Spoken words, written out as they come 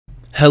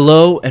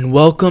Hello and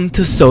welcome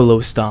to Solo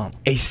Stomp,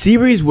 a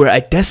series where I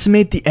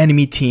decimate the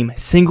enemy team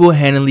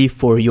single-handedly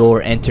for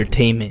your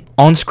entertainment.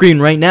 On screen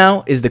right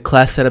now is the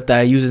class setup that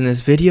I use in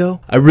this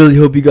video. I really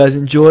hope you guys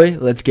enjoy.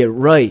 Let's get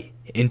right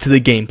into the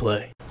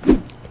gameplay.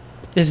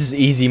 This is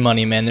easy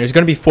money, man. There's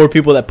gonna be 4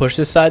 people that push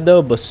this side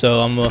though, but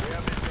so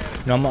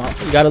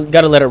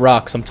gotta let it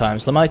rock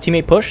sometimes. Let my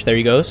teammate push. There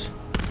he goes.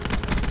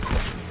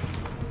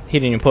 He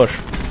didn't even push.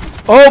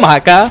 Oh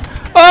my god.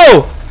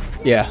 Oh!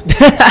 Yeah.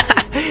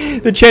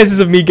 The chances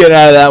of me getting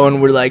out of that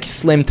one were like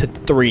slim to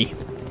 3.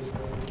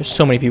 There's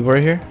so many people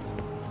right here.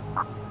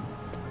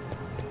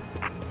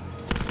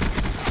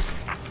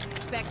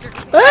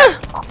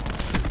 Ah!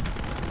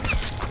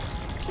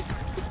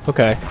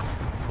 Okay.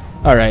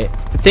 All right.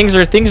 Things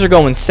are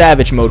going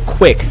savage mode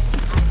quick.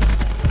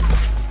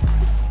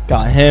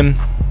 Got him.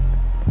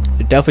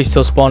 They're definitely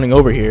still spawning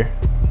over here.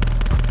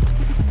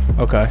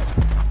 Okay.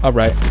 All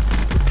right.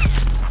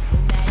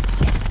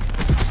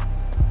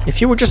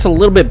 If you were just a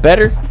little bit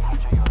better.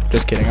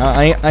 Just kidding.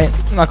 I'm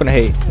not gonna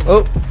hate.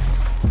 Oh.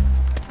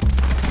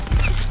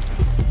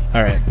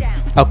 All right.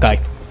 Okay.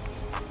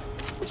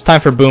 It's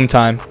time for boom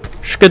time.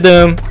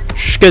 Shkadoom,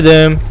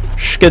 shkadoom,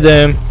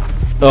 shkadoom.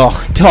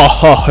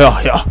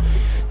 Oh, yeah.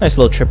 Nice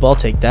little triple. I'll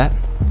take that.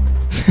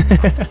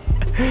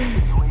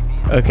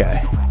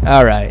 Okay.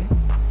 All right.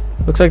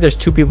 Looks like there's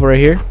 2 people right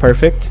here.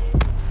 Perfect.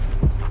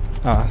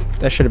 Ah,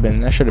 that should have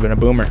been a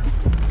boomer.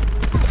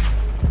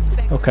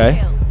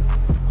 Okay.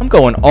 I'm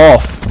going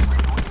off.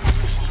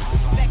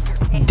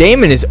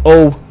 Daemon is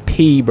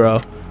OP, bro.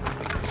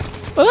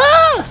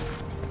 Ah!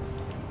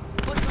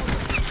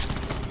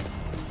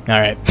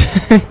 Alright.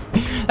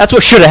 That's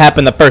what should have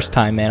happened the first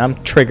time, man.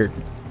 I'm triggered.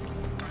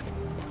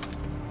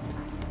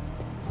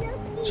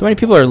 So many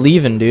people are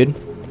leaving, dude.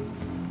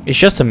 It's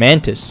just a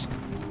mantis.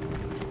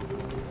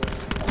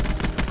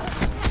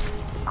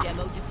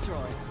 Demo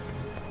destroyed.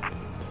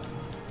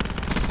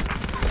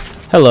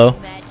 Hello.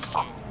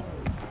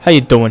 How you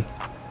doing?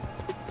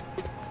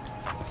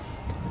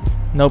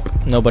 Nope,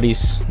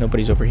 nobody's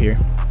over here.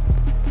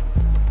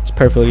 It's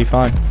perfectly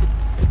fine.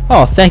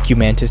 Oh, thank you,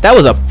 Mantis. That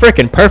was a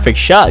freaking perfect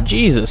shot.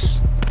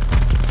 Jesus.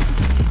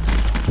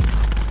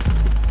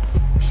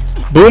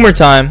 Boomer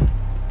time.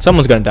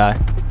 Someone's gonna die.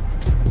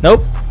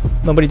 Nope,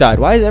 nobody died.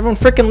 Why is everyone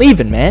freaking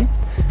leaving, man?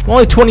 I'm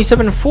only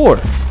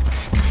 27-4.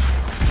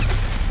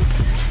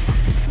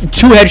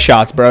 2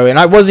 headshots, bro, and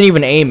I wasn't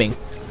even aiming.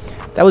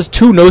 That was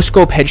 2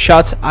 no-scope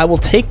headshots. I will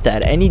take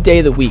that any day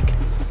of the week.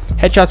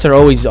 Headshots are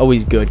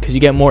always good because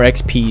you get more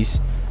XPs.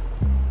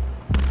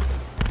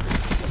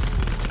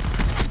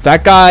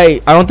 That guy,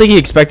 I don't think he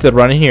expected to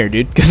run in here,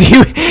 dude, because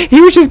he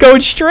was just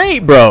going straight,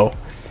 bro.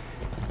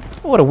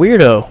 What a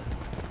weirdo.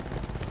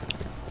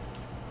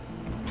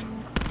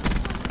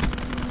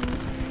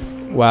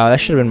 Wow,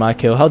 that should have been my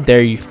kill. How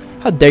dare you?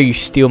 How dare you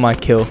steal my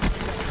kill?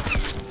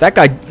 That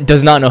guy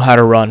does not know how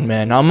to run,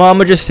 man. I'm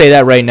gonna just say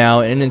that right now,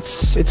 and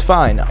it's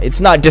fine.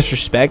 It's not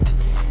disrespect.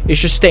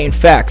 It's just stating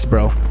facts,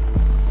 bro.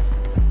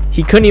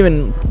 He couldn't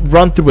even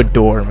run through a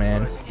door,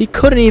 man. He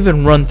couldn't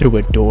even run through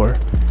a door.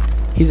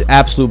 He's an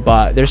absolute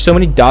bot. There's so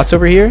many dots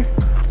over here.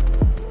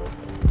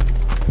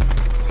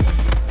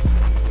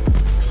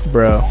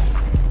 Bro.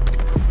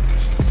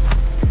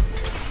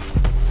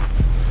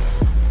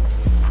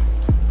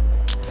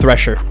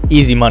 Thresher.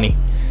 Easy money.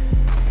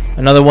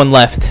 Another one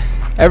left.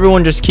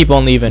 Everyone just keep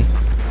on leaving.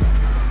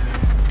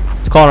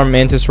 Let's call our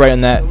mantis right on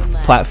that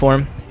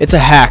platform. It's a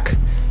hack.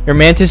 Your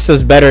mantis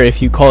does better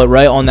if you call it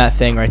right on that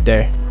thing right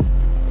there.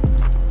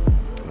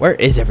 Where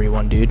is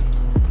everyone, dude?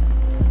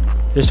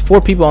 There's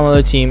 4 people on the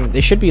other team. They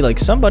should be like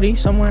somebody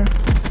somewhere.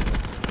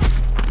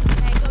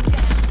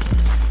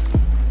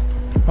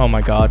 Oh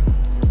my god.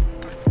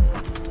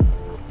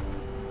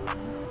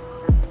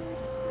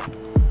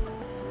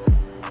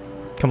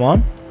 Come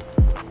on.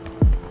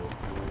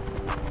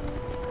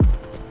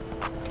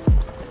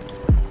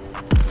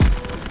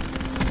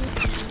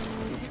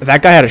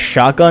 That guy had a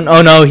shotgun.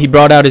 Oh no, he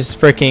brought out his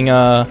freaking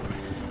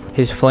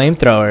his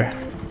flamethrower.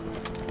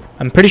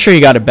 I'm pretty sure he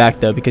got it back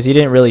though because he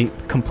didn't really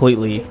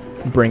completely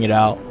bring it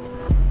out.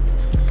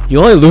 You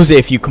only lose it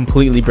if you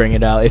completely bring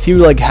it out. If you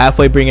like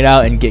halfway bring it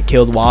out and get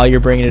killed while you're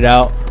bringing it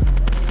out.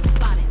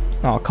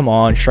 Oh, come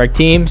on, strike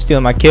team,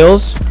 stealing my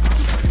kills.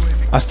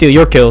 I'll steal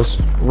your kills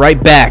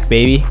right back,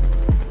 baby.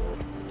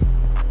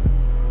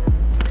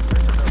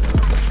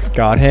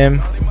 Got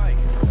him.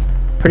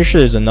 Pretty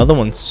sure there's another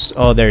one.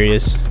 Oh, there he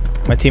is.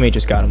 My teammate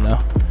just got him though.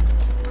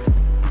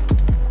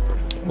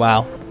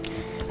 Wow.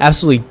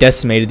 Absolutely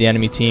decimated the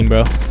enemy team,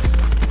 bro.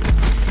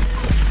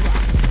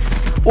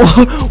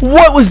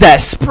 What was that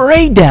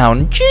spray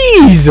down?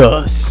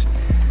 Jesus.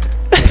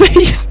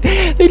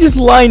 they just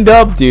lined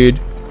up, dude.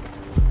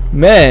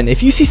 Man,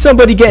 if you see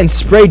somebody getting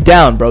sprayed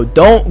down, bro,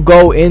 don't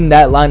go in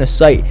that line of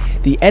sight.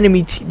 The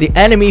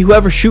enemy,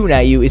 whoever's shooting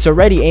at you, is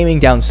already aiming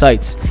down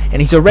sights,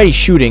 and he's already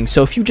shooting.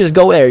 So if you just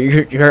go there,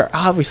 you're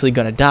obviously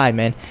gonna die,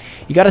 man.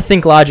 You gotta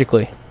think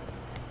logically.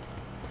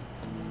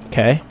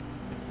 Okay.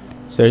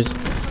 So there's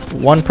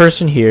 1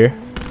 person here.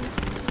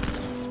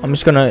 I'm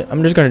just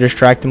gonna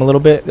distract them a little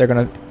bit. They're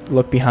gonna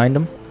look behind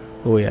them.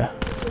 Oh yeah.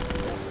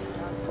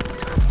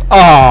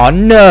 Oh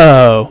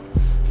no.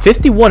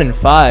 51 and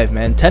 5,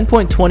 man.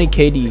 10.20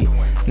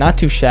 KD. Not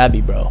too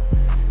shabby, bro.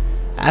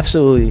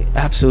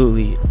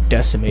 Absolutely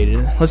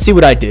decimated. Let's see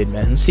what I did,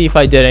 man. Let's see if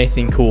I did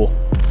anything cool.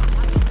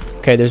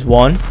 Okay, there's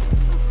one.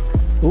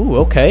 Ooh,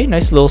 okay.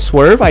 Nice little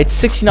swerve. I had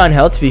 69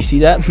 health, if you see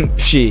that.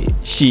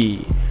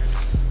 she.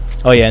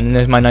 Oh, yeah, and then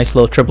there's my nice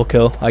little triple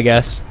kill, I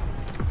guess.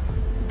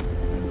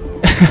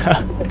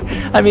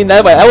 I mean,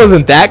 that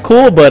wasn't that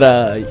cool, but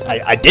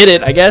I did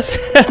it, I guess.